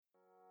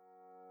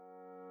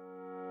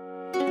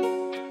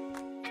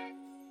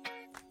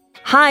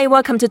Hi,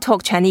 welcome to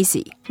Talk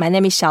Chinese. My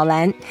name is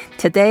ShaoLan.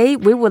 Today,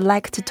 we would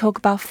like to talk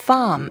about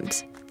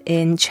farms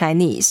in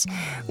Chinese.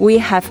 We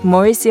have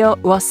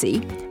Maurizio Rossi.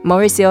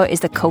 Maurizio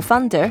is the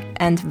co-founder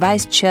and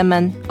vice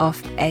chairman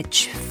of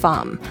Edge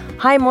Farm.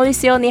 Hi,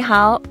 Maurizio, 你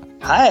好.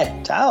 Hi,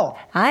 ciao.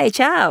 Hi,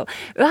 ciao.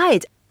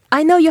 Right.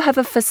 I know you have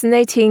a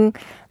fascinating,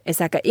 it's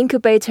like an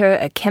incubator,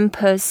 a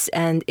campus,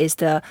 and it's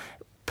the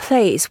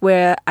place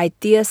where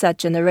ideas are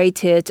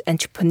generated,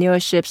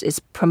 entrepreneurship is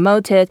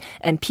promoted,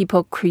 and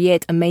people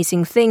create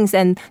amazing things,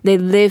 and they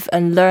live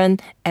and learn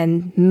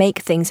and make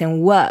things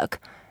and work.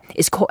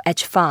 It's called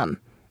Edge Farm.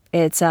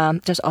 It's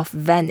just off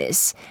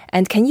Venice.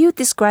 And can you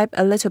describe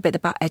a little bit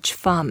about Edge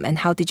Farm and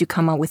how did you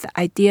come up with the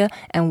idea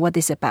and what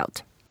it's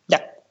about? Yeah.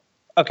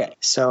 Okay.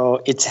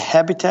 So it's a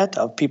habitat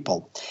of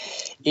people.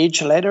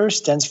 Each letter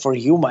stands for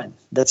human.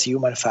 That's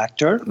human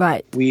factor.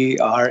 Right. We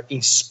are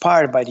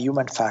inspired by the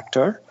human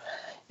factor.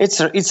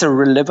 It's a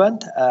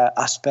relevant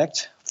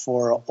aspect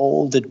for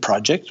all the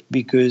project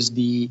because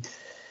the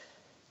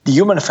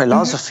human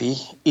philosophy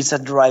is a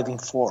driving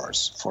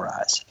force for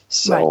us.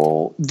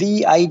 So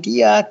the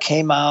idea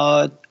came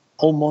out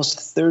almost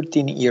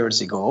 13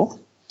 years ago,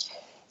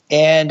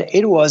 and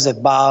it was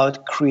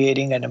about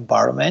creating an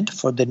environment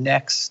for the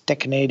next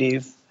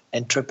tech-native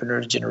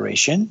entrepreneur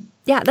generation.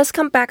 Yeah, let's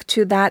come back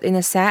to that in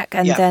a sec.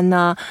 And then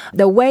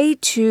the way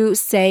to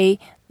say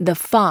the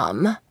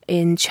farm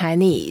in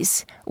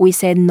Chinese, we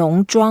say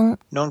农庄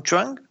农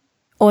庄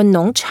or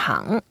农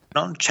场.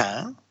 农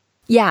场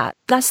Yeah,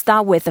 let's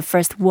start with the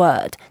first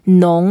word.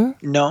 农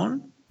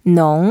non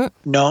农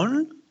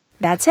non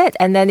That's it.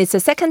 And then it's a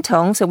second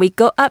tone. So we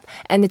go up.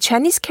 And the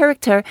Chinese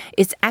character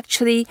is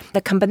actually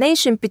the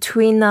combination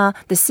between the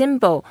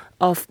symbol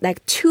of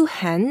like two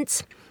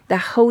hands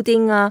that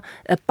holding a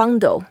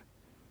bundle.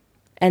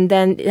 And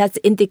then that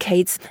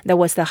indicates there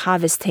was the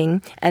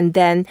harvesting. And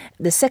then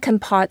the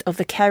second part of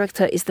the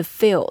character is the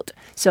field.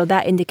 So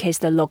that indicates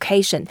the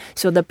location.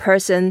 So the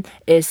person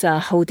is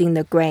holding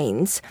the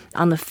grains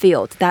on the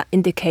field. That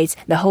indicates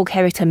the whole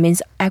character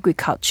means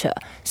agriculture.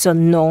 So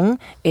农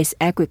is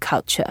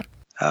agriculture.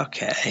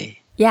 Okay.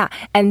 Yeah.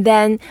 And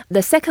then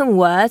the second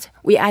word,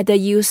 we either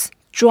use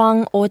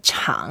庄 or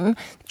场.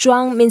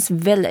 庄 means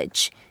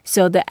village.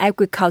 So the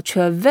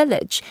agricultural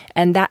village,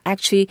 and that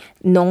actually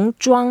农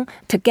庄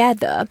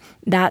together,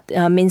 that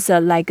means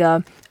like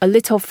a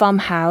little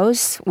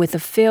farmhouse with a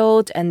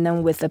field and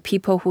then with the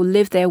people who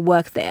live there,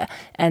 work there.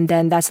 And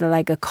then that's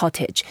like a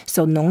cottage.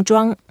 So 农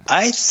庄.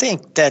 I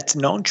think that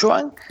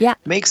nongzhuang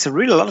makes a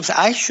really lot of sense.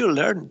 I should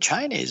learn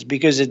Chinese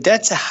because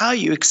that's how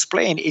you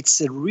explain.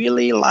 It's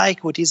really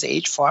like what is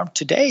Edge Farm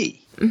today.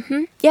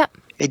 Mm-hmm. Yeah.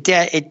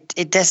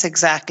 It does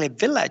exactly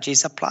village.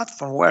 It's a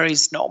platform where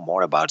it's not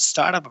more about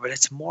startup, but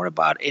it's more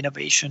about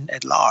innovation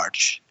at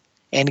large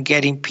and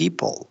getting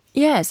people.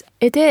 Yes,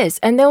 it is.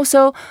 And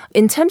also,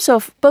 in terms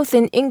of both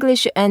in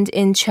English and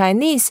in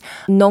Chinese,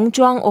 农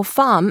庄 or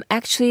farm,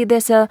 actually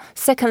there's a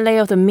second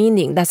layer of the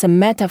meaning. That's a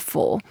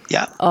metaphor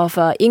of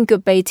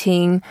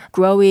incubating,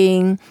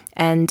 growing,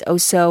 and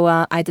also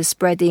either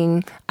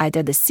spreading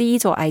either the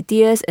seeds or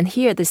ideas. And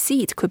here the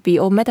seed could be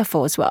all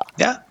metaphor as well.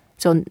 Yeah.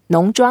 So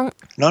农庄.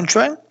 农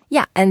庄?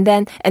 Yeah, and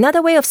then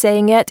another way of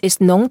saying it is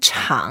农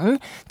场.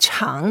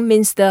 场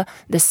means the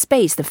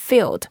space, the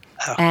field.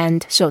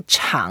 And so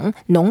场,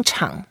 农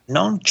场.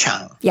 农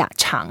场. Yeah,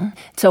 场.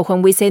 So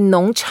when we say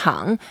农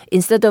场,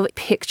 instead of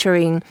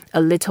picturing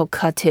a little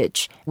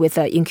cottage with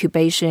the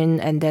incubation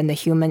and then the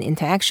human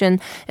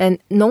interaction, and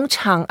农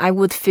场, I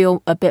would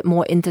feel a bit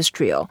more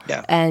industrial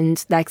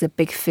and like the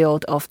big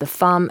field of the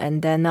farm.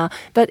 And then,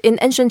 but in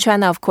ancient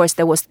China, of course,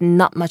 there was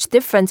not much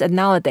difference. And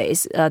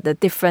nowadays, the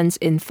difference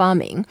in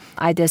farming,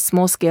 either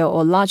small scale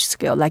or large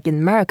scale, like in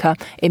America,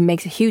 it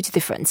makes a huge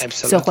difference.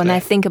 Absolutely. So when I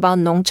think about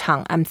农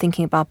场, I'm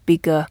thinking about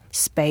bigger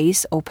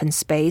space, open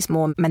space,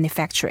 more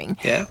manufacturing.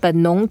 Yeah. But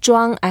农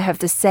庄, I have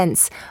the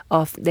sense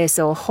of there's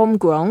a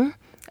homegrown,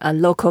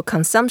 local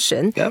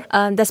consumption. Yeah.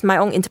 That's my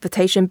own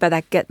interpretation, but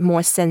I get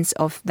more sense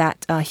of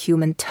that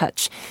human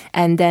touch.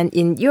 And then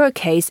in your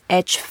case,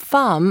 Edge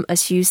Farm,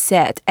 as you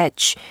said,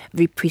 Edge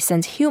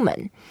represents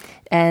human.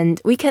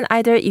 And we can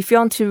either, if you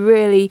want to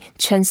really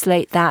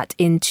translate that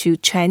into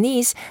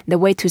Chinese, the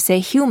way to say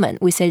human,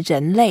 we say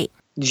人类.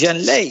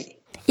 人类.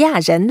 Yeah,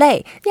 人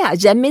类. Yeah,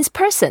 人 means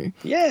person.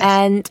 Yes.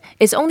 And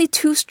it's only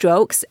 2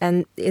 strokes,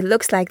 and it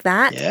looks like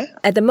that. Yeah.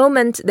 At the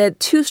moment, the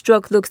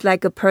 2-stroke looks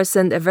like a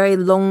person, a very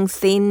long,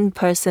 thin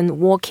person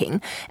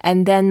walking.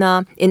 And then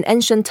in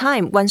ancient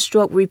time, 1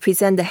 stroke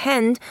represents the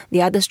hand,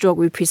 the other stroke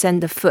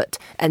represents the foot.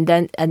 And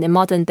then and in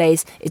modern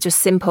days, it's just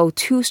simple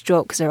 2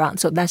 strokes around.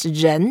 So that's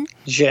人.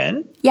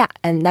 人. Yeah,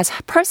 and that's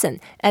person.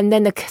 And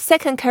then the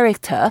second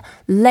character,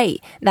 类,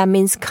 that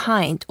means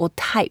kind or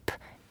type.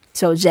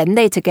 So 人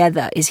类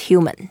together is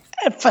human.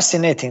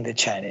 Fascinating, the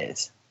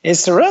Chinese.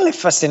 It's really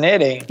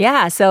fascinating.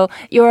 Yeah, so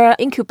your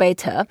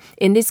incubator,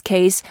 in this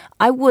case,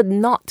 I would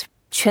not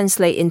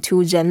translate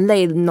into 人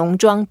类农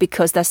庄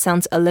because that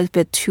sounds a little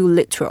bit too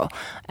literal.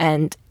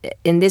 And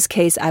in this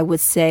case, I would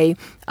say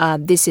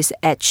this is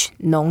H,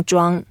 农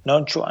庄.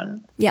 农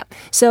庄. Yeah.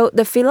 So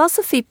the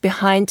philosophy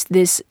behind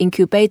this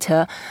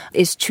incubator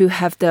is to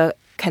have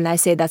can I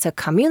say that's a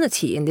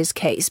community in this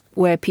case,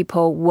 where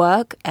people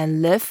work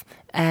and live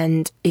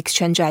and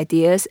exchange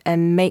ideas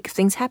and make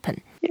things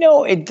happen?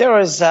 There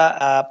is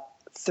a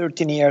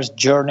 13 years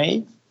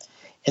journey,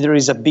 and there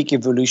is a big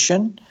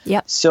evolution.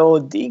 Yep. So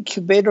the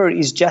incubator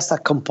is just a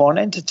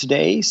component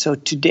today. So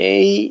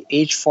today,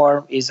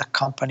 H-Farm is a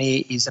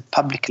company, is a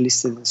publicly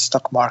listed in the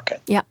stock market.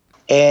 Yeah.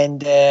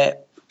 And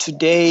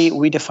today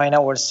we define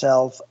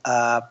ourselves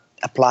a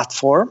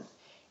platform.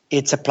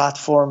 It's a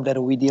platform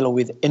that we deal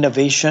with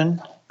innovation,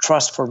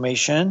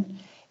 transformation,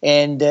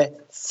 and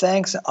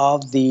thanks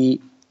of the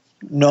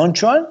农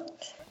庄.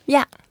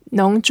 Yeah,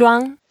 农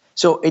庄.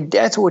 So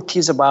that's what it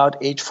is about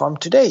H-Farm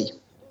today.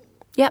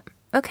 Yep.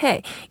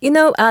 Okay.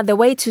 The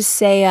way to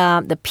say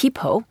the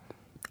people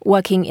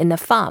working in the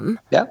farm,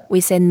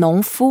 we say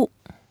农夫.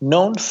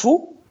 农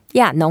夫?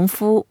 Yeah, 农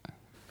夫.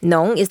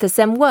 农 is the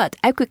same word,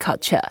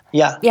 agriculture.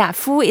 Yeah. Yeah,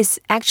 夫 is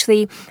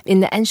actually,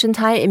 in the ancient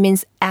time, it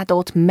means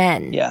adult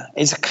man. Yeah,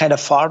 it's a kind of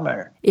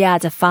farmer. Yeah,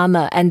 the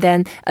farmer. And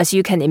then, as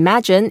you can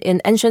imagine,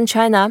 in ancient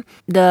China,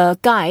 the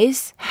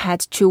guys had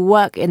to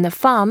work in the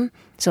farm,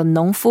 so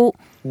农夫.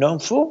 农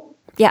夫?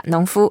 Yeah,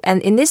 农夫.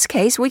 And in this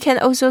case, we can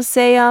also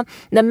say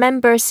the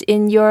members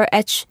in your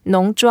H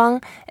农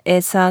庄,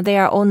 they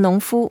are all 农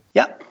夫.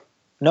 Yeah.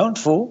 农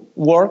夫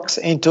works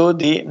into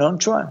the 农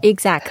庄.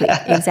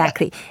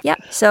 Exactly. Yeah.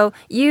 So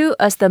you,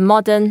 as the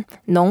modern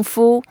农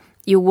夫,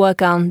 you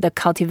work on the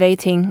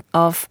cultivating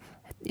of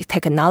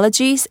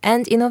technologies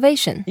and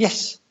innovation.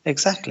 Yes,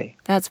 exactly.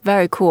 That's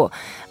very cool.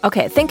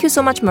 Okay, thank you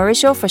so much,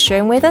 Maurizio, for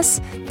sharing with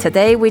us.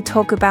 Today we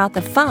talk about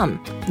the farm,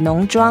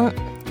 农庄,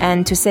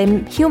 and to say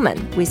human,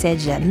 we say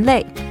人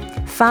类,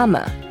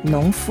 farmer,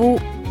 农夫.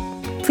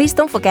 Please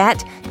don't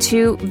forget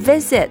to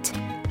visit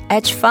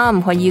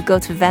H-Farm when you go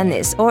to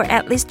Venice, or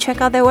at least check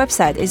out their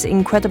website. It's an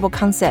incredible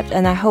concept,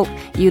 and I hope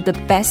you're the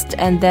best,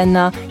 and then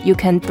you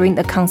can bring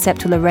the concept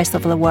to the rest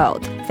of the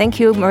world. Thank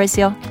you,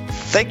 Maurizio.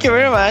 Thank you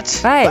very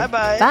much. Right.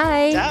 Bye-bye.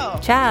 Bye. Ciao.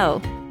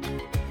 Ciao.